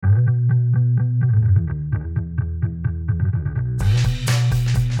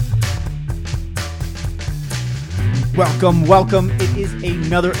Welcome. It is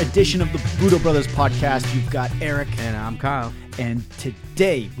another edition of the Budo Brothers podcast. You've got Eric. And I'm Kyle. And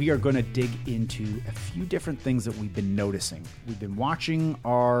today we are going to dig into a few different things that we've been noticing. We've been watching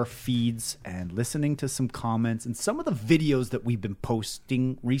our feeds and listening to some comments, and some of the videos that we've been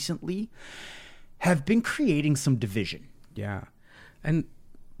posting recently have been creating some division. Yeah. And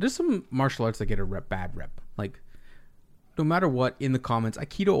there's some martial arts that get a bad rep. Like, no matter what, in the comments,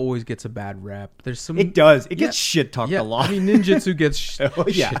 Aikido always gets a bad rep. There's some. It does. It gets shit talked a lot. I mean, ninjutsu gets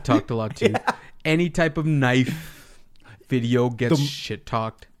shit talked a lot too. Yeah. Any type of knife video gets shit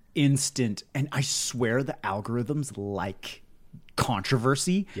talked. Instant. And I swear the algorithms like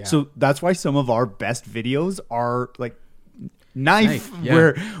controversy. Yeah. So that's why some of our best videos are like knife. Yeah.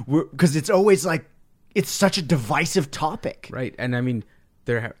 where because it's always like, it's such a divisive topic. Right. And I mean,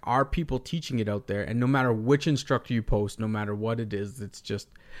 there are people teaching it out there, and no matter which instructor you post, no matter what it is, it's just,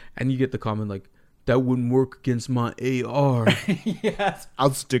 and you get the comment like, that wouldn't work against my AR. Yes.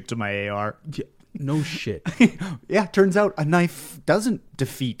 I'll stick to my AR. Yeah, no shit. Yeah, turns out a knife doesn't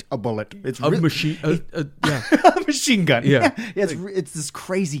defeat a bullet. It's A machine a machine gun. Yeah. It's this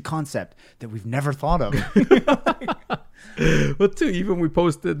crazy concept that we've never thought of. Well, too, even we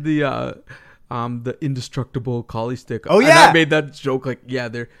posted the indestructible collie stick. Oh, And yeah. I made that joke like, yeah,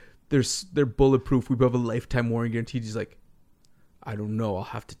 they're bulletproof. We have a lifetime warranty guarantee. He's like, I don't know. I'll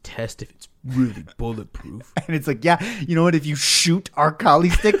have to test if it's really bulletproof. And it's like, yeah, you know what? If you shoot our collie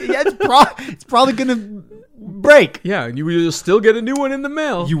stick, yeah, it's probably going to break. Yeah, and you will still get a new one in the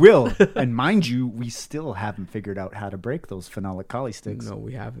mail. You will. And mind you, we still haven't figured out how to break those phenolic collie sticks. No,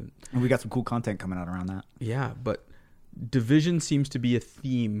 we haven't. And we got some cool content coming out around that. Yeah, but division seems to be a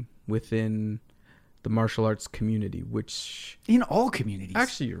theme within the martial arts community, which In all communities.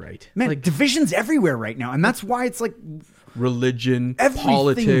 actually you're right. Man, Like division's everywhere right now. And that's why it's like religion, everything.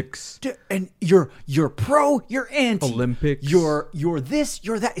 politics, And you're pro, you're anti. Olympics. You're this,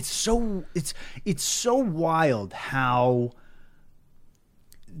 you're that. It's so wild how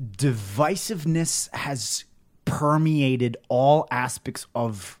divisiveness has permeated all aspects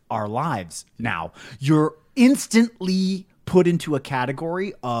of our lives now. You're instantly put into a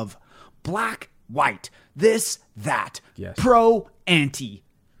category of black, white, this, that, Yes. pro, anti.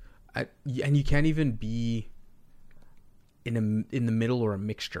 and you can't even be in the middle or a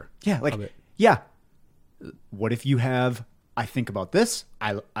mixture. Yeah, like, of it. yeah. What if you have, I think about this,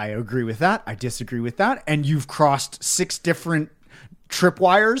 I agree with that, I disagree with that, and you've crossed 6 different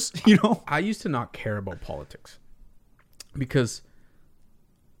tripwires, you know? I used to not care about politics because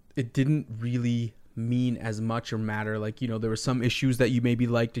it didn't really mean as much or matter. Like, you know, there were some issues that you maybe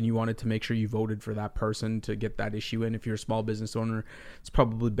liked and you wanted to make sure you voted for that person to get that issue in. If you're a small business owner, it's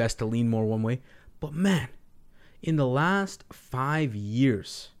probably best to lean more one way. But man, in the last 5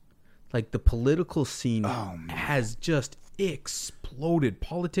 years, like, the political scene has just exploded.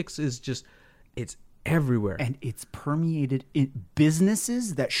 Politics is just, it's everywhere. And it's permeated in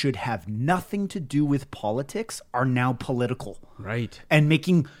businesses that should have nothing to do with politics are now political. Right. And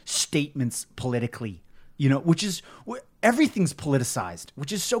making statements politically, you know, which is, everything's politicized,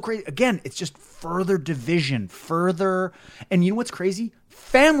 which is so crazy. Again, it's just further division, and you know what's crazy?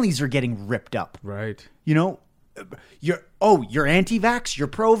 Families are getting ripped up. Right. You know, you're anti-vax, you're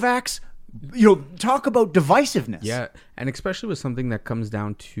pro-vax. You know, talk about divisiveness. Yeah. And especially with something that comes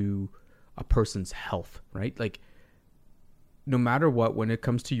down to a person's health, right? Like, no matter what, when it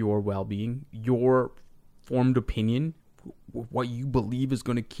comes to your well-being, your formed opinion, what you believe is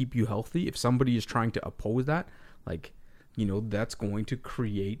going to keep you healthy, if somebody is trying to oppose that, like, you know, that's going to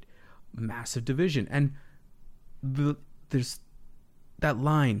create massive division. And there's that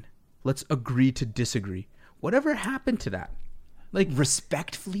line, let's agree to disagree. Whatever happened to that? Like,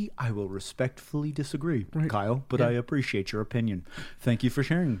 Respectfully, I will respectfully disagree, Kyle, but Yeah. I appreciate your opinion. Thank you for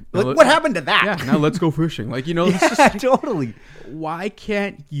sharing. Now Like, what happened to that? yeah, now let's go fishing. Like, you know, it's Yeah, just, totally. why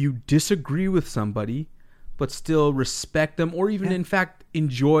can't you disagree with somebody but still respect them, or even in fact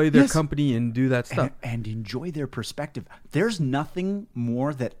enjoy their Yes. company and do that stuff? And enjoy their perspective. There's nothing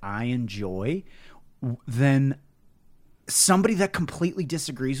more that I enjoy than somebody that completely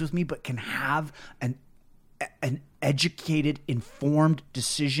disagrees with me but can have an educated, informed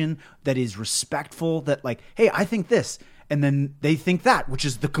decision that is respectful, that like, hey, I think this, and then they think that, which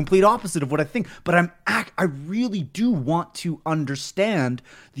is the complete opposite of what I think. But I really do want to understand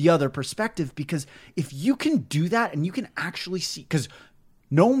the other perspective, because if you can do that and you can actually see, because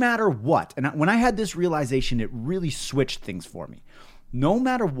no matter what, and when I had this realization, it really switched things for me. No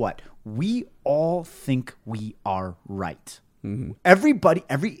matter what, we all think we are right. Mm-hmm. Everybody,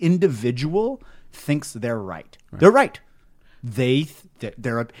 every individual thinks they're right. They're right.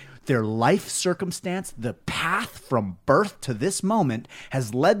 their life circumstance, the path from birth to this moment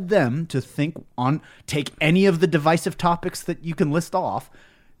has led them to take any of the divisive topics that you can list off,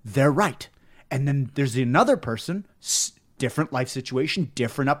 they're right. And then there's another person, different life situation,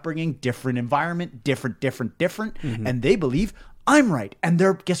 different upbringing, different environment, different, and they believe I'm right. And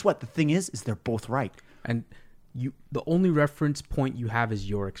guess what? The thing is they're both right. And the only reference point you have is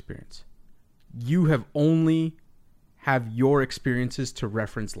your experience. You have your experiences to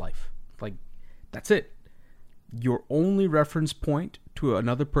reference life. Like, that's it. Your only reference point to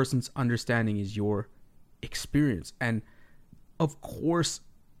another person's understanding is your experience. And of course,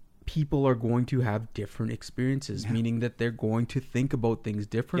 people are going to have different experiences, meaning that they're going to think about things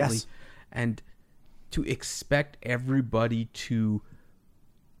differently. Yes. And to expect everybody to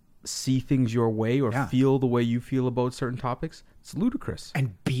see things your way or feel the way you feel about certain topics, it's ludicrous.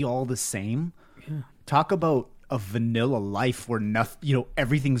 And be all the same. Yeah. Talk about a vanilla life where nothing,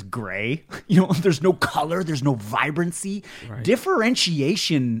 everything's gray. There's no color, there's no vibrancy. Right.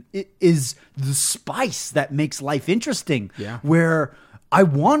 Differentiation is the spice that makes life interesting. Yeah. Where I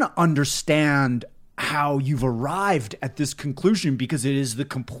want to understand how you've arrived at this conclusion because it is the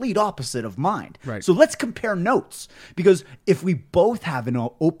complete opposite of mine. Right. So let's compare notes, because if we both have an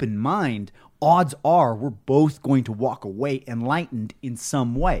open mind, odds are we're both going to walk away enlightened in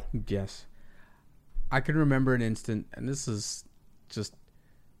some way. Yes. I can remember an instant, and this is just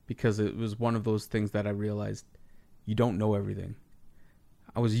because it was one of those things that I realized you don't know everything.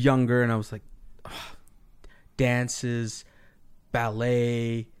 I was younger and I was like, dances,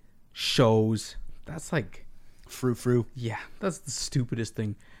 ballet, shows. That's like frou-frou. Yeah, that's the stupidest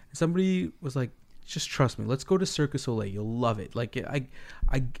thing. And somebody was like, just trust me. Let's go to Cirque du Soleil. You'll love it. Like,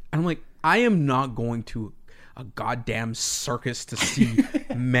 I'm like, I am not going to a goddamn circus to see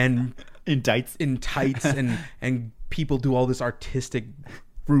men in tights and people do all this artistic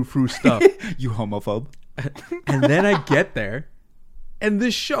frou-frou stuff. You homophobe. And then I get there and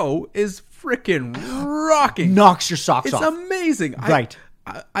this show is freaking rocking. Knocks your socks off. It's amazing. Right.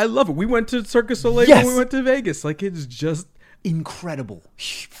 I love it. We went to Cirque du Soleil Yes. when we went to Vegas. Like, it's just incredible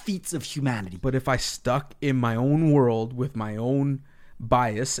feats of humanity. But if I stuck in my own world with my own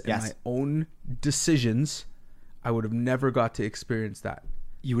bias and Yes. my own decisions, I would have never got to experience that.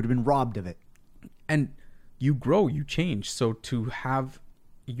 You would have been robbed of it. And you grow, you change. So to have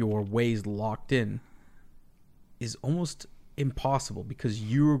your ways locked in is almost impossible because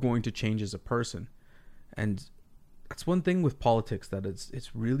you're going to change as a person. And that's one thing with politics that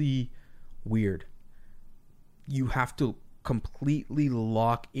it's really weird. You have to completely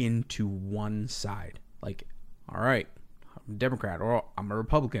lock into one side. Like, all right, I'm a Democrat or I'm a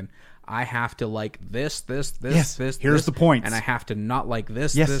Republican. I have to like this. Yes. Here's Here's the points. And I have to not like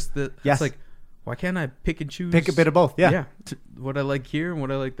this, Yes. this. Yes. It's like, why can't I pick and choose? Pick a bit of both. Yeah. What I like here and what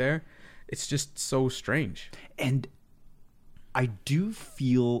I like there. It's just so strange. And I do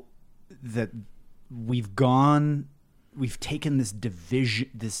feel that we've taken this division,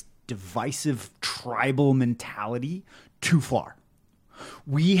 this divisive tribal mentality too far.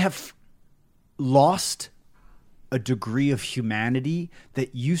 We have lost a degree of humanity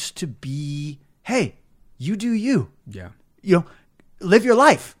that used to be, hey, you do you. Yeah. Live your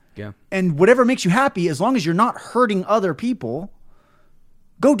life. Yeah. And whatever makes you happy, as long as you're not hurting other people,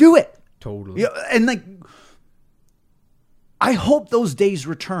 go do it. Totally. Yeah, and I hope those days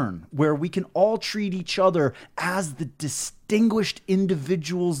return where we can all treat each other as the distinguished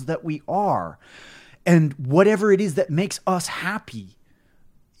individuals that we are. And whatever it is that makes us happy,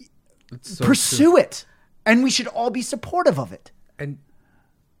 So pursue it. And we should all be supportive of it. And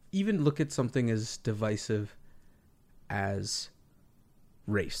even look at something as divisive as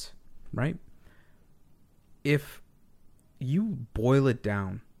race, right? If you boil it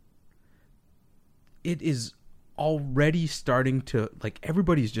down, it is already starting to, like,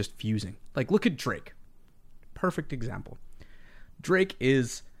 everybody's just fusing. Like, look at Drake. Perfect example. Drake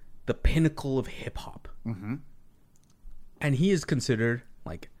is the pinnacle of hip hop. Mm-hmm. And he is considered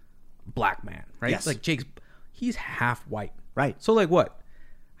like black man, right? Yes. Like he's half white. Right. So like what?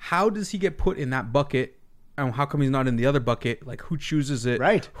 How does he get put in that bucket? And how come he's not in the other bucket? Like, who chooses it?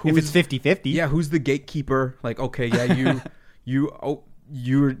 Right. If it's 50-50. Yeah, who's the gatekeeper? Like, okay, yeah, your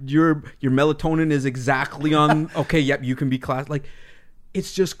melatonin is exactly on. Okay, yep, you can be class. Like,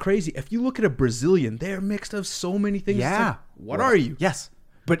 it's just crazy. If you look at a Brazilian, they're mixed of so many things. It's Yeah. like, what are you? Yes.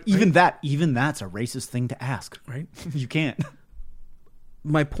 But even that's a racist thing to ask. Right. You can't.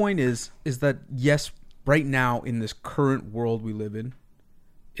 My point is that yes, right now in this current world we live in,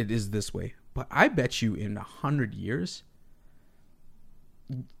 it is this way. But I bet you in 100 years,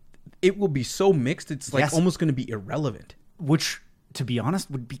 it will be so mixed. It's like Yes. almost going to be irrelevant. Which to be honest,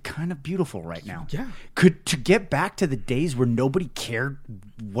 would be kind of beautiful right now. Yeah. To get back to the days where nobody cared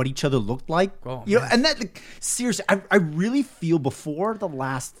what each other looked like. Oh, you know, man. and that, like, seriously, I really feel before the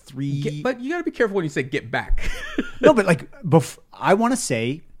last three. But you got to be careful when you say get back. No, but like, I want to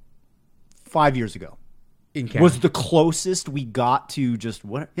say 5 years ago In Canada. was the closest we got to just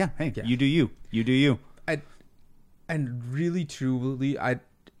what? Yeah, hey, Yeah. you do you. You do you. And really, truly,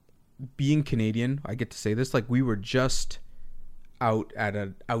 being Canadian, I get to say this. Like, we were just out at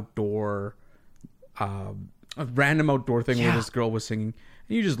an outdoor, a random outdoor thing where Yeah. this girl was singing,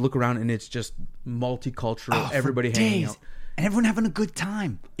 and you just look around and it's just multicultural, Oh, for everybody hanging days. out. And everyone having a good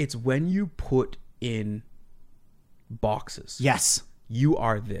time. It's when you put in boxes. Yes. You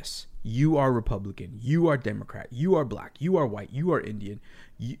are this. You are Republican. You are Democrat. You are black. You are white. You are Indian.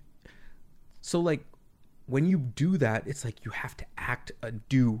 So, like, when you do that, it's like you have to act and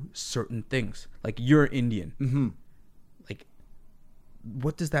do certain things. Like, you're Indian. Mm-hmm. Like,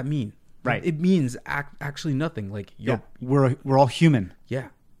 what does that mean? Right. It means actually nothing. Like, Yeah. you're, We're all human. yeah.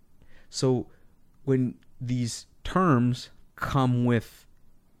 So when these terms come with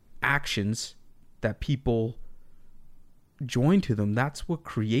actions that people join to them, that's what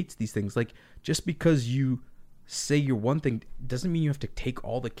creates these things. Like, just because you say you're one thing doesn't mean you have to take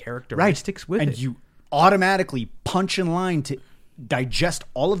all the characteristics with and it. you automatically punch in line to digest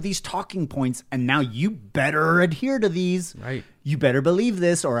all of these talking points, and now you better adhere to these. Right. You better believe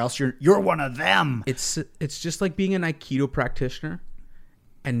this, or else you're one of them. It's just like being an Aikido practitioner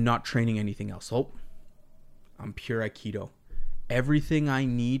and not training anything else. Oh, I'm pure Aikido. Everything I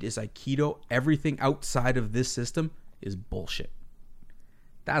need is Aikido. Everything outside of this system is bullshit.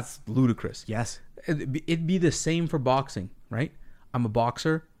 That's ludicrous. Yes. It'd be the same for boxing, right? I'm a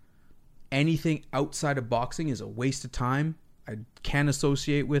boxer. Anything outside of boxing is a waste of time. I can't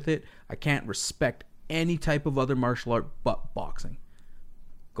associate with it. I can't respect any type of other martial art but boxing.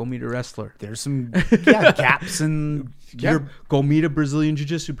 Go meet a wrestler. There's some gaps in your Go meet a Brazilian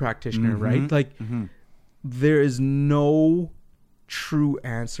jiu-jitsu practitioner, right? Like, there is no true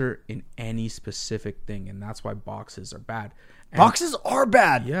answer in any specific thing, and that's why boxes are bad. And boxes are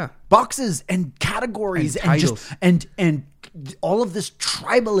bad. Yeah. Boxes and categories And and just titles. and all of this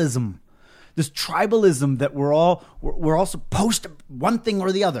tribalism. This tribalism that we're all supposed to one thing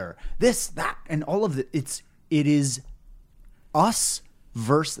or the other. This, that, and all of it. It is us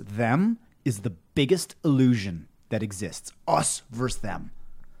versus them is the biggest illusion that exists. Us versus them.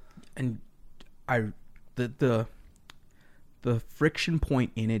 and the friction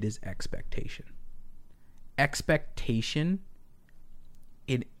point in it is expectation. Expectation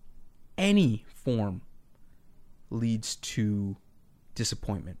in any form leads to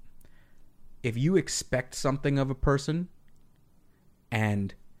disappointment. If you expect something of a person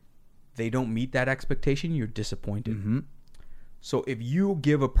and they don't meet that expectation, you're disappointed. Mm-hmm. So if you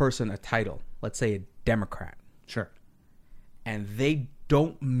give a person a title, let's say a Democrat, Sure. and they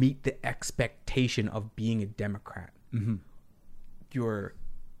don't meet the expectation of being a Democrat, you're...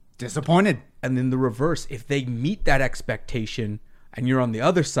 Disappointed. And then the reverse, if they meet that expectation and you're on the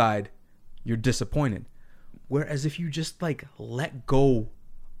other side, you're disappointed. Whereas if you just, like, let go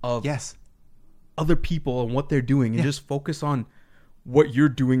of Yes. other people and what they're doing and just focus on what you're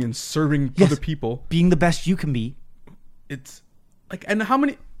doing and serving Yes. other people, Being the best you can be. it's like, and how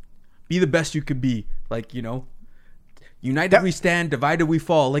many, be the best you could be, like, you know, united we stand, divided we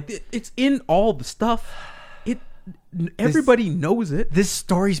fall. Like, it's in all the stuff. Everybody knows it. This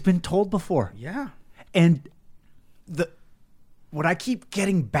story's been told before. Yeah. And what I keep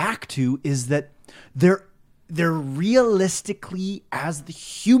getting back to is that they're realistically, as the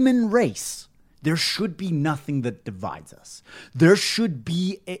human race, there should be nothing that divides us. There should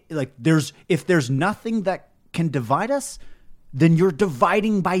be if there's nothing that can divide us, then you're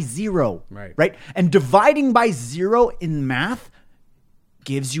dividing by zero. Right. Right? And dividing by zero in math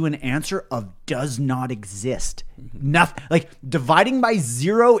gives you an answer of does not exist. Nothing, like, dividing by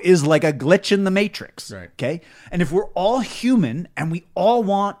zero is like a glitch in the matrix. Right. Okay. And if we're all human and we all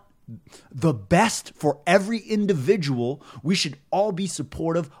want the best for every individual, we should all be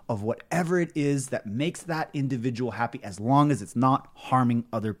supportive of whatever it is that makes that individual happy, as long as it's not harming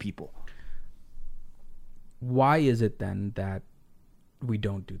other people. Why is it then that we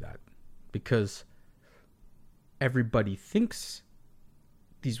don't do that? Because everybody thinks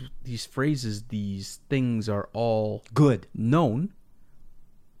these phrases, these things are all Good. known.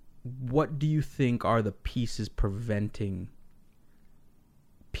 What do you think are the pieces preventing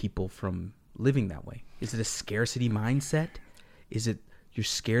people from living that way? Is it a scarcity mindset? Is it you're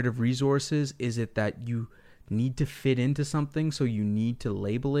scared of resources? Is it that you need to fit into something, so you need to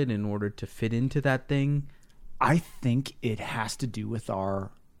label it in order to fit into that thing? I think it has to do with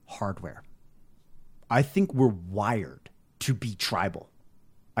our hardware. I think we're wired to be tribal.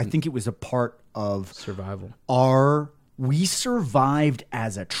 I think it was a part of Survival. we survived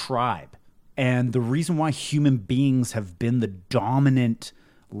as a tribe. And the reason why human beings have been the dominant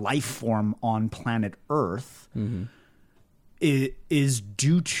life form on planet Earth is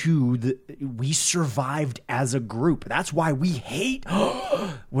due to we survived as a group. That's why we hate.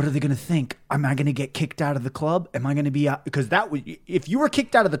 What are they going to think? Am I going to get kicked out of the club? Am I going to be out? Because if you were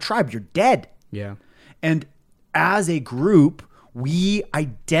kicked out of the tribe, you're dead. Yeah. And as a group, we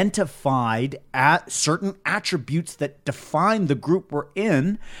identified at certain attributes that define the group we're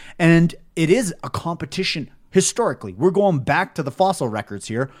in, and it is a competition. Historically, we're going back to the fossil records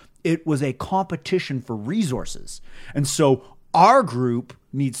here. It was a competition for resources. And so our group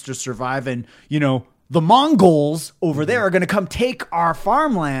needs to survive, and, the Mongols over there are going to come take our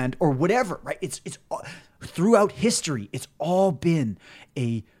farmland or whatever, right? It's throughout history, it's all been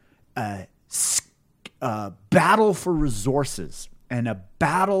a battle for resources and a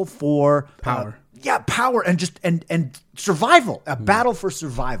battle for Power. Power and survival, a battle for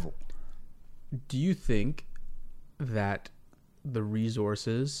survival. Do you think that the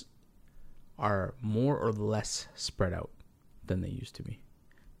resources are more or less spread out than they used to be?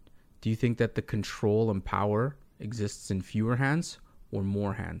 Do you think that the control and power exists in fewer hands or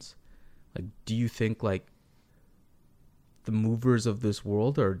more hands? Like, do you think like the movers of this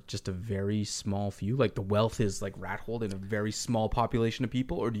world are just a very small few? Like the wealth is like rat holed in a very small population of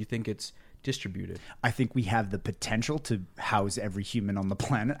people, or do you think it's distributed? I think we have the potential to house every human on the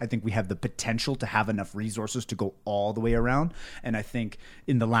planet. I think we have the potential to have enough resources to go all the way around. And I think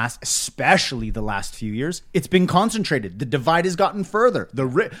especially the last few years, it's been concentrated. The divide has gotten further.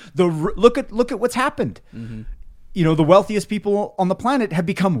 Look at what's happened. Mm-hmm. The wealthiest people on the planet have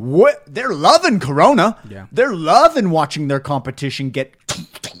become they're loving Corona. Yeah. They're loving watching their competition get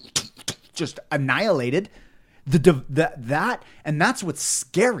just annihilated. And that's what's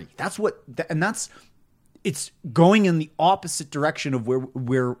scary. It's going in the opposite direction of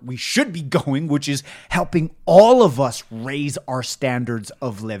where we should be going, which is helping all of us raise our standards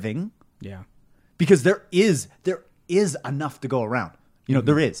of living. Yeah. Because there is enough to go around.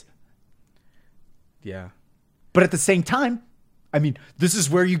 There is. Yeah. But at the same time, I mean, this is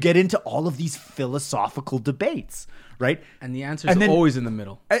where you get into all of these philosophical debates, right? And the answer is always in the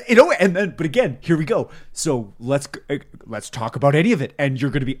middle. But again, here we go. So let's talk about any of it. And you're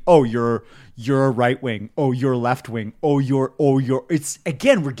going to be, you're a right wing. Oh, you're a left wing. It's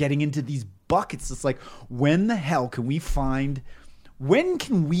again, we're getting into these buckets. It's like, when the hell can we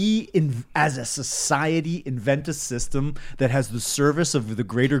as a society invent a system that has the service of the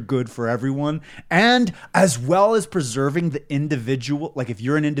greater good for everyone, and as well as preserving the individual? Like, if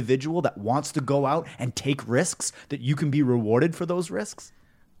you're an individual that wants to go out and take risks, that you can be rewarded for those risks?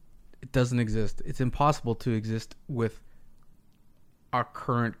 It doesn't exist. It's impossible to exist with our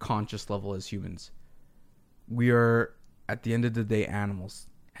current conscious level as humans. We are, at the end of the day, animals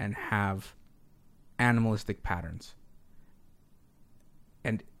and have animalistic patterns.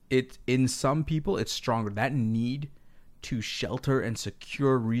 And in some people, it's stronger. That need to shelter and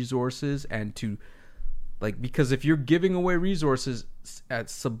secure resources and to, like, because if you're giving away resources,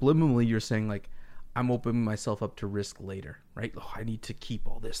 subliminally, you're saying, like, I'm opening myself up to risk later, right? Oh, I need to keep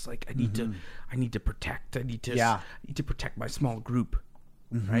all this. Like, I need to protect. I need to protect my small group,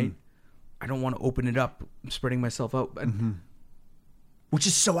 right? I don't want to open it up. I'm spreading myself out. Which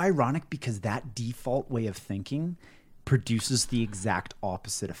is so ironic, because that default way of thinking produces the exact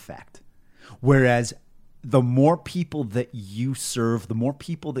opposite effect. Whereas the more people that you serve, the more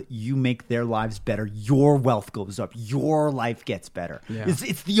people that you make their lives better, your wealth goes up, your life gets better. Yeah.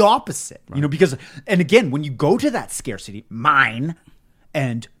 It's the opposite, right? Because, and again, when you go to that scarcity, mine,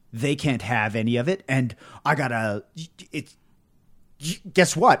 and they can't have any of it, and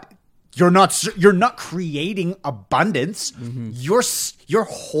guess what? You're not creating abundance. You're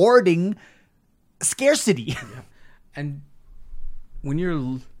hoarding scarcity. Yeah. And when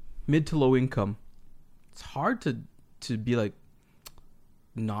you're mid to low income, it's hard to be like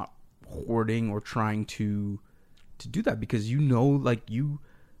not hoarding or trying to do that, because like you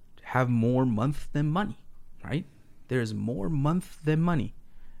have more month than money, right? There's more month than money,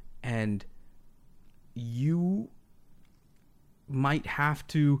 and you might have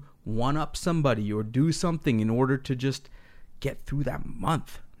to one up somebody or do something in order to just get through that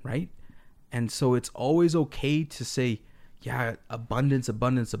month, right? And so it's always okay to say, yeah, abundance,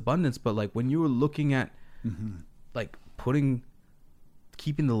 but like when you were looking at like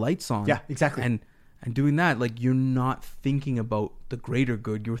keeping the lights on, yeah, exactly, and doing that, like, you're not thinking about the greater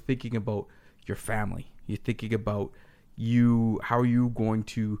good, you're thinking about your family, You're thinking about how are you going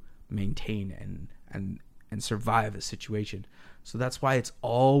to maintain and survive a situation. So that's why it's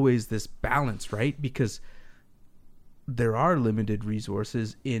always this balance, right? Because there are limited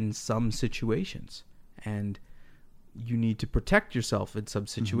resources in some situations, and you need to protect yourself in some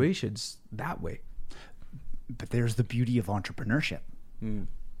situations that way. But there's the beauty of entrepreneurship.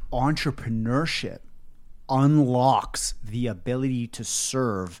 Entrepreneurship unlocks the ability to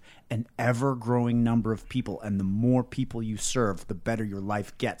serve an ever-growing number of people, and the more people you serve, the better your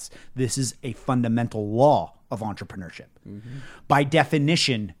life gets. This is a fundamental law of entrepreneurship. By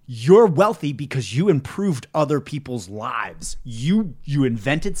definition, you're wealthy because you improved other people's lives. You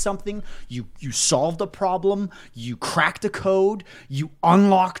invented something, you solved a problem, you cracked a code, you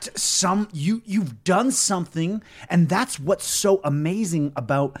unlocked you've done something, and that's what's so amazing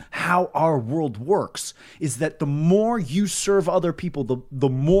about how our world works, is that the more you serve other people, the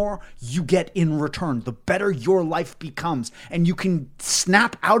more you get in return, the better your life becomes, and you can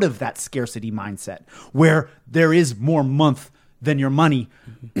snap out of that scarcity mindset where there is more month than your money.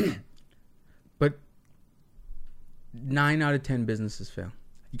 But 9 out of 10 businesses fail.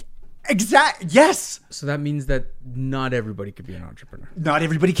 Yes. So that means that not everybody could be an entrepreneur. Not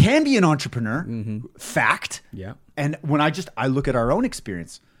everybody can be an entrepreneur. Fact. Yeah. And when I look at our own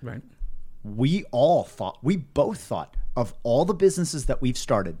experience, Right. we both thought of all the businesses that we've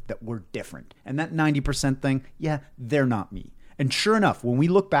started that were different. And that 90% thing, yeah, they're not me. And sure enough, when we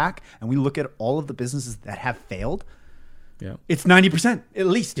look back and we look at all of the businesses that have failed, Yeah. it's 90% at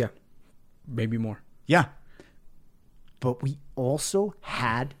least. Yeah. Maybe more. Yeah. But we also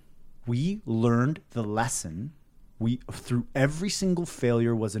we learned the lesson. Through every single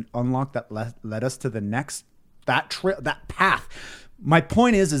failure was an unlock that led us to the next, that path. My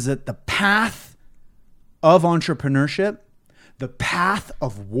point is that the path of entrepreneurship, the path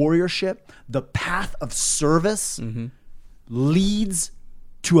of warriorship, the path of service leads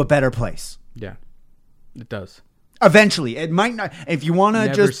to a better place. Yeah. It does. Eventually. It might not, if you want to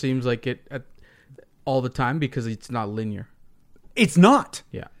Never just, seems like it all the time because it's not linear. it's not.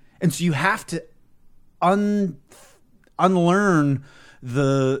 Yeah. And so you have to unlearn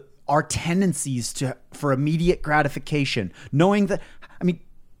our tendencies for immediate gratification, knowing that, I mean,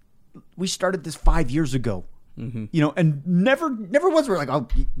 we started this 5 years ago, and never once we're like, oh,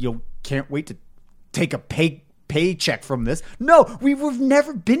 can't wait to take a paycheck from this. No, we've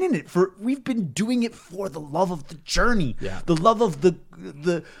never been in it we've been doing it for the love of the journey, the love of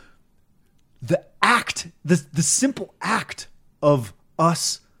the act, the simple act of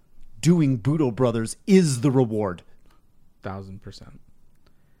us doing Budo Brothers is the reward. 1000%.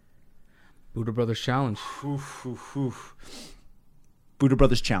 Budo Brothers Challenge. Budo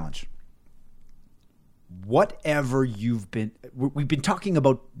Brothers Challenge. Whatever we've been talking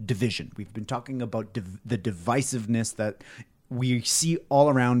about division. We've been talking about the divisiveness that we see all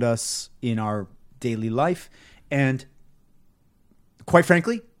around us in our daily life. And quite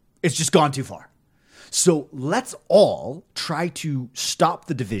frankly, it's just gone too far. So let's all try to stop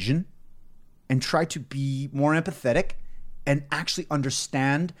the division and try to be more empathetic and actually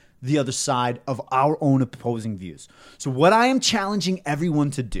understand the other side of our own opposing views. So what I am challenging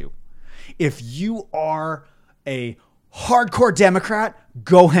everyone to do, if you are a hardcore Democrat,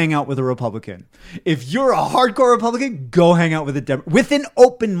 go hang out with a Republican. If you're a hardcore Republican, go hang out with a Democrat. With an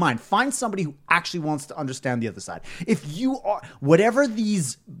open mind. Find somebody who actually wants to understand the other side. If you are, whatever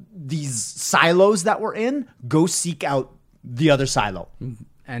these silos that we're in, go seek out the other silo.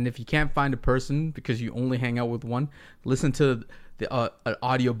 And if you can't find a person because you only hang out with one, listen to an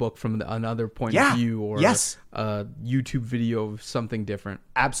audiobook from another point of view, or a YouTube video of something different.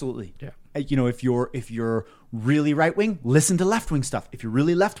 Absolutely. Yeah. If you're really right wing, listen to left wing stuff. If you're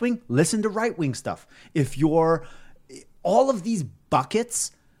really left wing, listen to right wing stuff. If you're all of these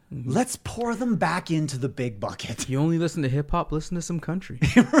buckets, let's pour them back into the big bucket. You only listen to hip hop, listen to some country.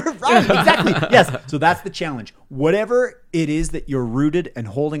 Right, exactly. Yes. So that's the challenge. Whatever it is that you're rooted and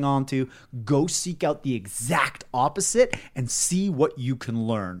holding on to, go seek out the exact opposite and see what you can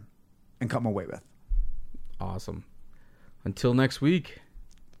learn and come away with. Awesome. Until next week.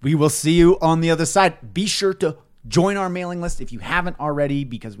 We will see you on the other side. Be sure to join our mailing list if you haven't already,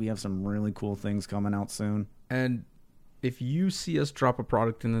 because we have some really cool things coming out soon. And if you see us drop a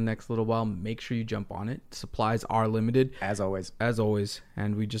product in the next little while, make sure you jump on it. Supplies are limited. As always.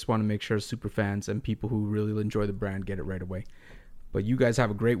 And we just want to make sure super fans and people who really enjoy the brand get it right away. But you guys have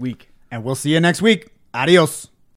a great week. And we'll see you next week. Adios.